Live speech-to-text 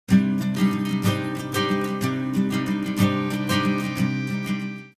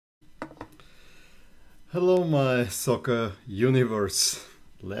Hello, my soccer universe.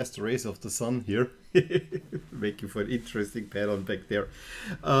 Last rays of the sun here. Making for an interesting pattern back there.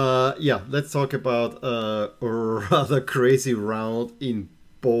 Yeah, let's talk about a rather crazy round in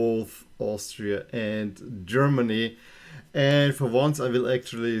both Austria and Germany. And for once, I will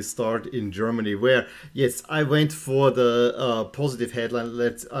actually start in Germany, where yes, I went for the positive headline.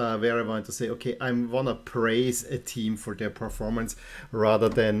 Where I want to say, okay, I wanna praise a team for their performance rather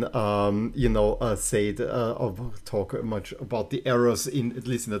than say or talk much about the errors in at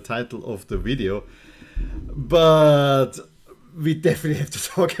least in the title of the video. But we definitely have to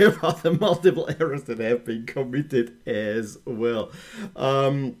talk about the multiple errors that have been committed as well.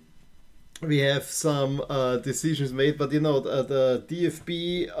 We have some decisions made, but the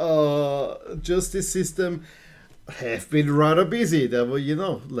DFB justice system have been rather busy. There were,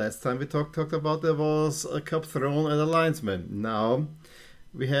 last time we talked about there was a cup thrown at a linesman. Now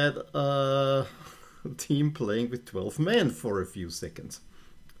we had a team playing with 12 men for a few seconds.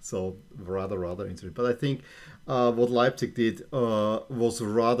 So rather interesting. But I think what Leipzig did was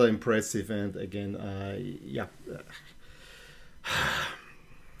rather impressive. And again, yeah.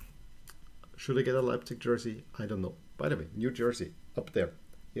 Should I get a Leipzig jersey? I don't know. By the way, new jersey up there.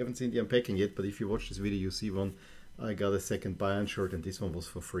 You haven't seen the unpacking yet, but if you watch this video, you see one. I got a second Bayern shirt, and this one was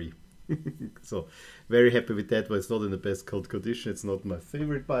for free. So very happy with that. But it's not in the best cold condition. It's not my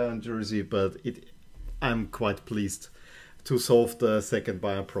favorite Bayern jersey, but I'm quite pleased to solve the second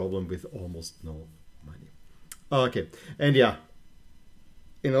Bayern problem with almost no money. Okay, and yeah,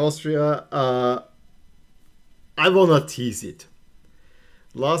 in Austria, I wanna tease it.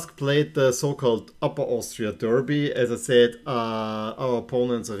 LASK played the so-called Upper Austria derby. As I said, our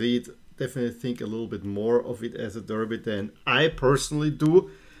opponents definitely think a little bit more of it as a derby than I personally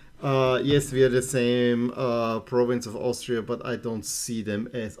do. Yes, we are the same province of Austria, but I don't see them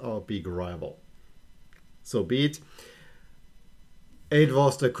as our big rival. So be it. It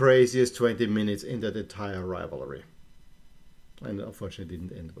was the craziest 20 minutes in that entire rivalry. And unfortunately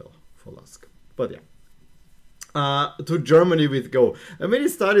didn't end well for LASK. But yeah. To Germany with go. I mean, it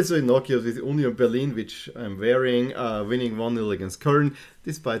started so innocuous with Union Berlin, which I'm wearing, winning 1-0 against Köln,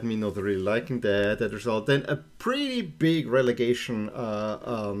 despite me not really liking that result. Then a pretty big relegation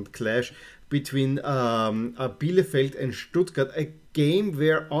clash between Bielefeld and Stuttgart, a game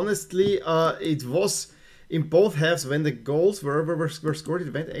where honestly it was in both halves when the goals were scored.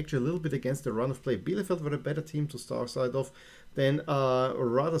 It went actually a little bit against the run of play. Bielefeld were a better team to start side off. Then a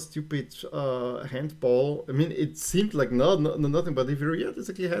rather stupid handball. I mean, it seemed like nothing, but if you read, it's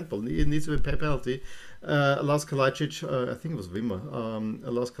a clear handball. It needs to be a penalty. Lars Kalajdzic, I think it was Wimmer,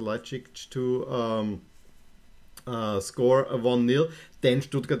 Lars Kalajdzic to score a 1-0. Then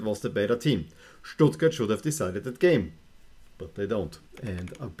Stuttgart was the better team. Stuttgart should have decided that game, but they don't.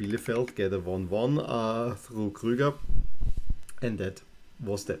 And Bielefeld get a 1-1 through Krüger, and that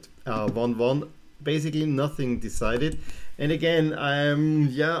was that. 1-1. Basically nothing decided. And again,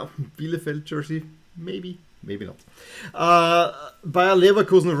 Bielefeld jersey, maybe not. Bayer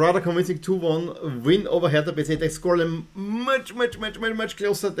Leverkusen, rather convincing 2-1 win over Hertha BSC. They scored much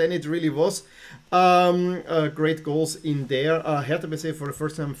closer than it really was. Great goals in there. Hertha BSC for the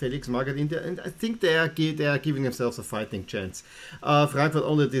first time, Felix Magath in there, and I think they are giving themselves a fighting chance. Frankfurt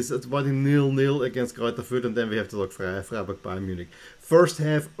only this 1-0 against Greuther Fürth, and then we have to look Freiburg Bayern Munich. First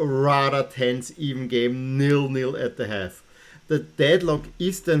half, rather tense, even game, 0-0 at the half. The deadlock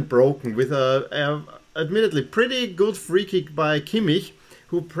is then broken with a admittedly pretty good free kick by Kimmich,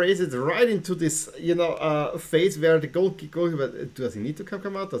 who plays it right into this, phase where the goalkeeper, does he need to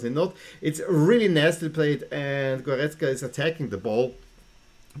come out? Does he not? It's really nicely played, and Goretzka is attacking the ball,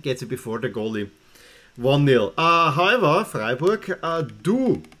 gets it before the goalie. 1-0. However, Freiburg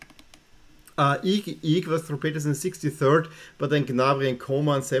do equals through Peterson 63rd, but then Gnabry and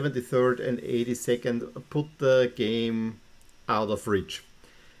Coman 73rd and 82nd put the game out of reach.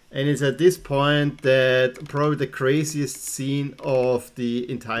 And it's at this point that probably the craziest scene of the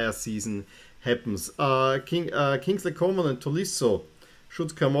entire season happens. Kingsley Coman and Tolisso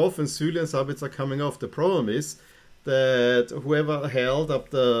should come off, and Süle and Sabitzer are coming off. The problem is that whoever held up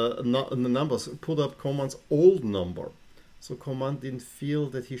the numbers put up Coman's old number. So Coman didn't feel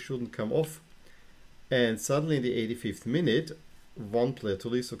that he shouldn't come off. And suddenly in the 85th minute, one player,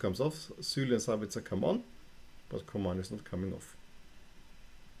 Tolisso, comes off. Süle and Sabitzer come on, but Coman is not coming off.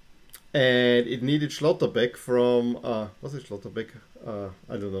 And it needed Schlotterbeck from, was it Schlotterbeck?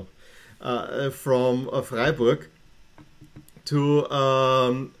 I don't know. From Freiburg to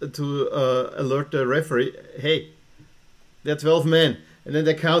alert the referee, hey, there are 12 men. And then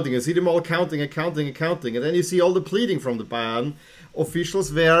they're counting. You see them all counting and counting and counting. And then you see all the pleading from the Bayern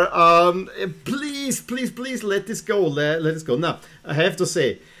officials where, please, please, please, let this go. Let this go. Now, I have to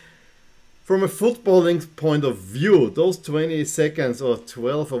say, from a footballing point of view, those 20 seconds or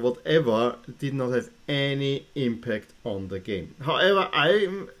 12 or whatever did not have any impact on the game. However,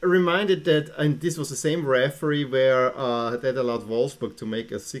 I'm reminded that, and this was the same referee where that allowed Wolfsburg to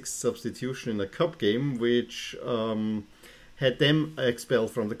make a 6th substitution in a cup game, which had them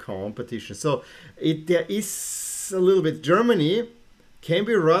expelled from the competition. So there is a little bit. Germany can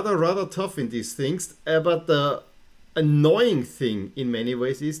be rather tough in these things, but the annoying thing in many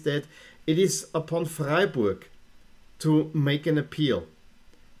ways is that it is upon Freiburg to make an appeal.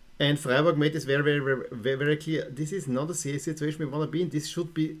 And Freiburg made this very clear. This is not a serious situation we want to be in. This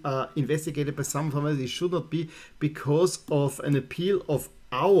should be investigated by someone. It should not be because of an appeal of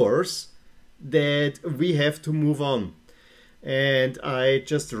ours that we have to move on. And I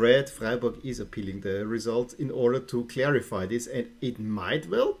just read Freiburg is appealing the result in order to clarify this. And it might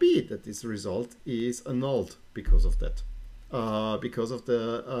well be that this result is annulled because of that. Because of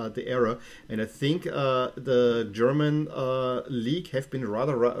the error, and I think the German league have been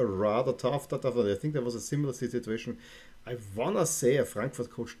rather tough. I think there was a similar situation. I wanna say a Frankfurt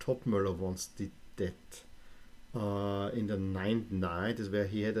coach Topmöller once did that in the 90s, where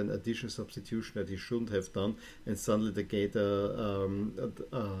he had an additional substitution that he shouldn't have done, and suddenly the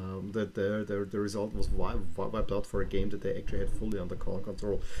result was wiped out for a game that they actually had fully under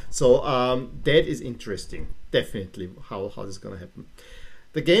control. So that is interesting, definitely, how this is going to happen.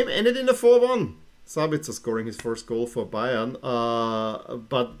 The game ended in a 4-1. Sabitzer scoring his first goal for Bayern,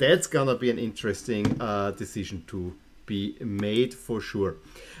 but that's gonna be an interesting decision to be made for sure.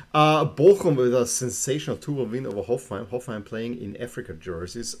 Bochum with a sensational 2-1 win over Hoffenheim. Hoffenheim playing in Africa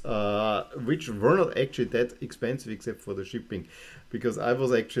jerseys, which were not actually that expensive except for the shipping, because I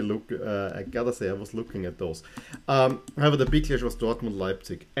was actually I gotta say I was looking at those. However, the big clash was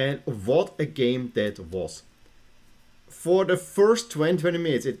Dortmund-Leipzig, and what a game that was. For the first 20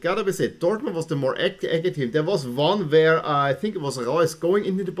 minutes, it gotta be said, Dortmund was the more active team. There was one where I think it was Reus going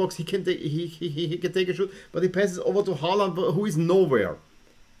into the box. He can take a shoot, but he passes over to Haaland, who is nowhere.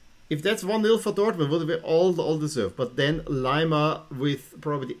 If that's 1-0 for Dortmund, would be all deserved. But then Laimer with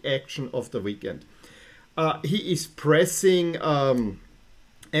probably the action of the weekend. He is pressing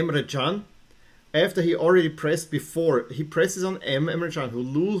Emre Can. After he already pressed before, he presses on Emre Can, who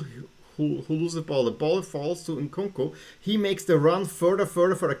loses the ball. The ball falls to Nkunku. He makes the run further,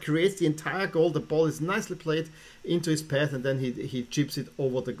 creates the entire goal. The ball is nicely played into his path, and then he chips it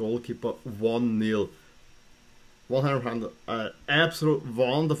over the goalkeeper. 1-0. 100, absolute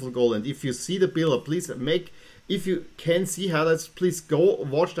wonderful goal. And if you see the build-up, please if you can see highlights, please go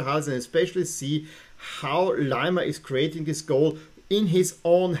watch the highlights and especially see how Laimer is creating this goal in his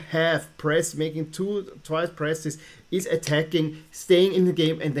own half press, making twice presses, is attacking, staying in the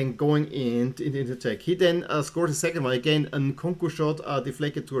game, and then going into attack. He then scores a second one again. A Nkunku shot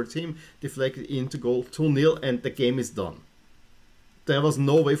deflected towards him, deflected into goal, 2-0, and the game is done. There was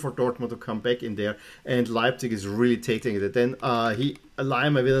no way for Dortmund to come back in there, and Leipzig is really taking it. Then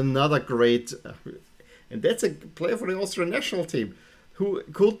Laimer with another great, and that's a player for the Austrian national team, who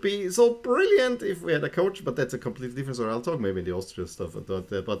could be so brilliant if we had a coach, but that's a completely different story. I'll talk maybe in the Austrian stuff about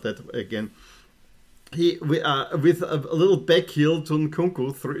that, but that again, he with a little back heel to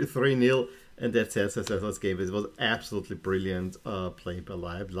Nkunku, 3-0, and that's the game. It was absolutely brilliant play by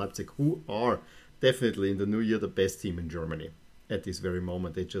Leipzig, who are definitely in the new year the best team in Germany. At this very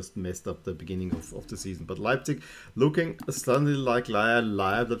moment, they just messed up the beginning of the season. But Leipzig looking suddenly like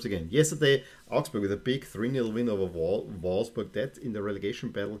Leipzig again. Yesterday, Augsburg with a big 3-0 win over Wolfsburg. That in the relegation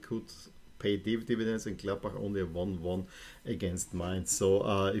battle could pay dividends, and Gladbach only a 1-1 against Mainz. So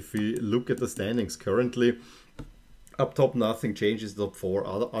if we look at the standings currently, up top nothing changes. Top four,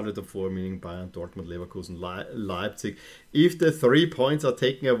 other top four, meaning Bayern, Dortmund, Leverkusen, Leipzig. If the 3 points are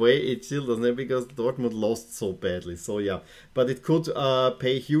taken away, it still doesn't, because Dortmund lost so badly. So yeah, but it could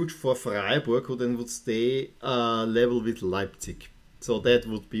pay huge for Freiburg, who then would stay level with Leipzig. So that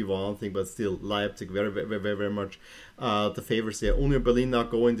would be one thing, but still Leipzig very much the favorites there. Union Berlin now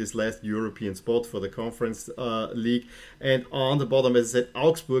going this last European spot for the Conference League. And on the bottom, as I said,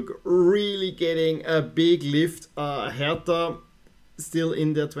 Augsburg really getting a big lift. Hertha still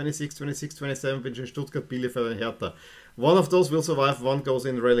in there, 26, 27, between Stuttgart, Bielefeld and Hertha. One of those will survive, one goes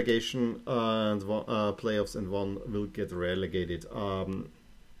in relegation and playoffs, and one will get relegated.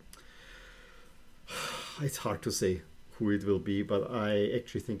 It's hard to say who it will be, but I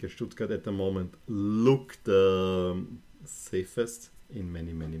actually think Stuttgart at the moment look the safest in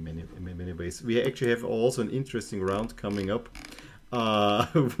many ways. We actually have also an interesting round coming up.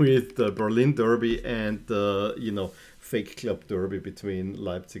 with the Berlin derby and the, you know, fake club derby between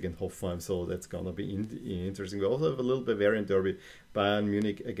Leipzig and Hoffenheim. So that's gonna be interesting. We also have a little Bavarian derby, Bayern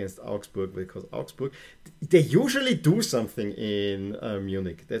Munich against Augsburg, because Augsburg, they usually do something in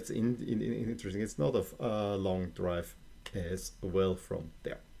Munich. That's interesting. It's not a long drive as well from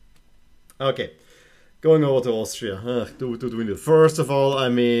there. Okay. Going over to Austria, first of all, I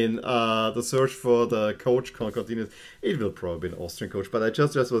mean, the search for the coach continues. It will probably be an Austrian coach, but I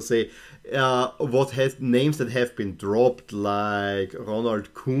just will say, what has names that have been dropped, like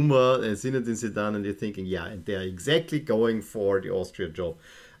Ronald Koeman and Zinedine Zidane, and you're thinking, yeah, and they're exactly going for the Austria job.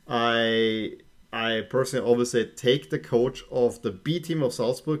 I personally always say, take the coach of the B team of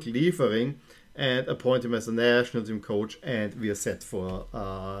Salzburg, Liefering, and appoint him as a national team coach, and we are set for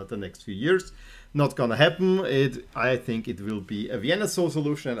the next few years. Not gonna happen. I think it will be a Vienna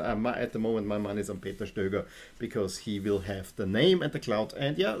solution. At the moment, my money is on Peter Stöger, because he will have the name and the clout.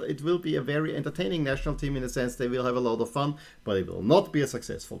 And yeah, it will be a very entertaining national team in the sense they will have a lot of fun, but it will not be a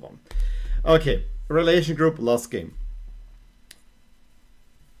successful one. Okay, relation group, last game.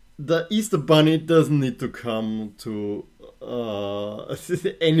 The Easter Bunny doesn't need to come to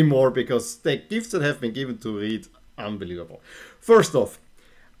anymore, because the gifts that have been given to Ried, unbelievable. First off,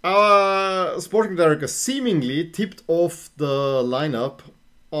 our sporting director seemingly tipped off the lineup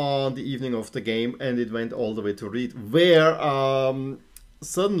on the evening of the game, and it went all the way to Ried, where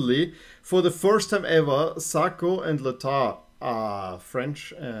suddenly, for the first time ever, Sacco and Letard, a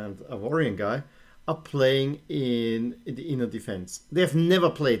French and a Ivorian guy, are playing in the inner defense. They have never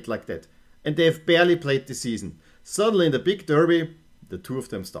played like that, and they have barely played this season. Suddenly, in the big derby, the two of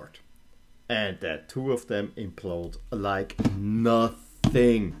them start, and the two of them implode like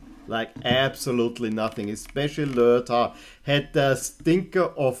nothing. Like absolutely nothing. Especially Letard had the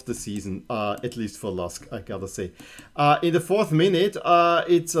stinker of the season, at least for LASK, I gotta say. In the 4th minute,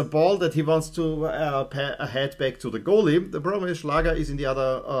 it's a ball that he wants to head back to the goalie. The problem is Schlager is in the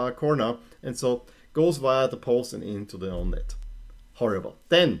other corner, and so goes via the post and into the own net. Horrible.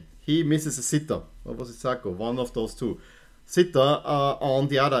 Then he misses a sitter. Or was it Sacco? One of those two. Sitter on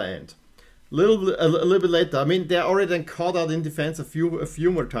the other end. A little bit later, I mean, they're already then caught out in defense a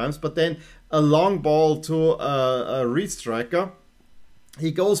few more times, but then a long ball to a Ried striker.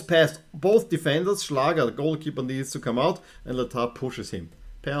 He goes past both defenders. Schlager, the goalkeeper, needs to come out, and Letard pushes him.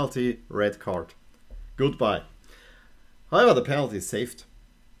 Penalty, red card. Goodbye. However, the penalty is saved.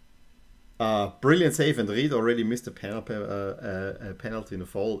 Brilliant save, and Ried already missed a penalty in a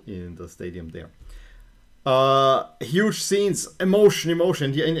fall in the stadium there. Huge scenes, emotion,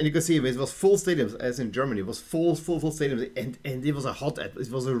 and you can see it was full stadiums, as in Germany. It was full stadiums, and it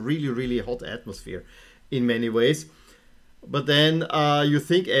was a really hot atmosphere in many ways. But then you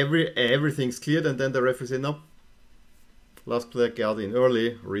think everything's cleared, and then the referee said no. Last player got in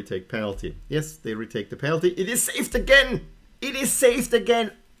early, retake penalty. Yes, they retake the penalty. It is saved again. It is saved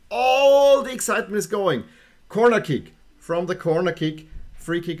again. All the excitement is going. Corner kick. From the corner kick,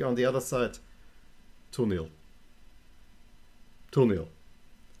 free kick on the other side. 2-0. 2-0.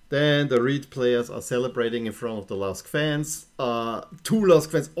 Then the Ried players are celebrating in front of the LASK fans. Two LASK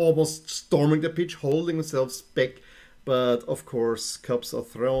fans almost storming the pitch, holding themselves back. But of course, cups are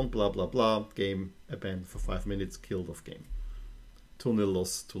thrown, blah blah blah. Game abandoned for 5 minutes, killed off game. 2-0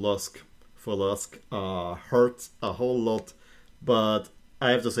 loss to LASK. For LASK, hurt a whole lot. But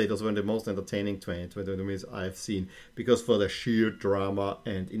I have to say, those were the most entertaining 20 minutes I've seen, because for the sheer drama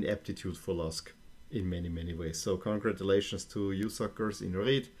and ineptitude for LASK in many ways. So congratulations to you suckers in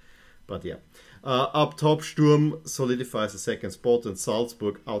Ried. But yeah, up top, Sturm solidifies the second spot, and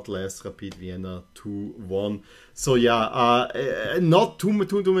Salzburg outlasts Rapid Vienna 2-1. So yeah, not too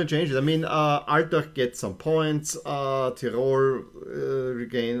many changes. I mean, Altach gets some points, Tirol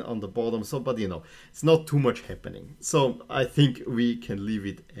regain on the bottom. So, but you know, it's not too much happening. So I think we can leave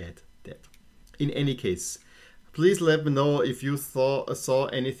it at that. In any case, please let me know if you saw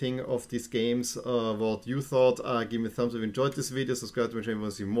anything of these games, what you thought. Give me a thumbs up if you enjoyed this video, subscribe to my channel if you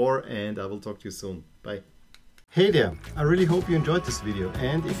want to see more, and I will talk to you soon. Bye. Hey there, I really hope you enjoyed this video,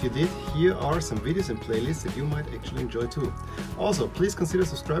 and if you did, here are some videos and playlists that you might actually enjoy too. Also, please consider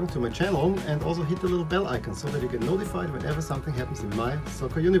subscribing to my channel, and also hit the little bell icon so that you get notified whenever something happens in my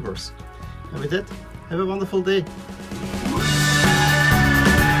soccer universe. And with that, have a wonderful day.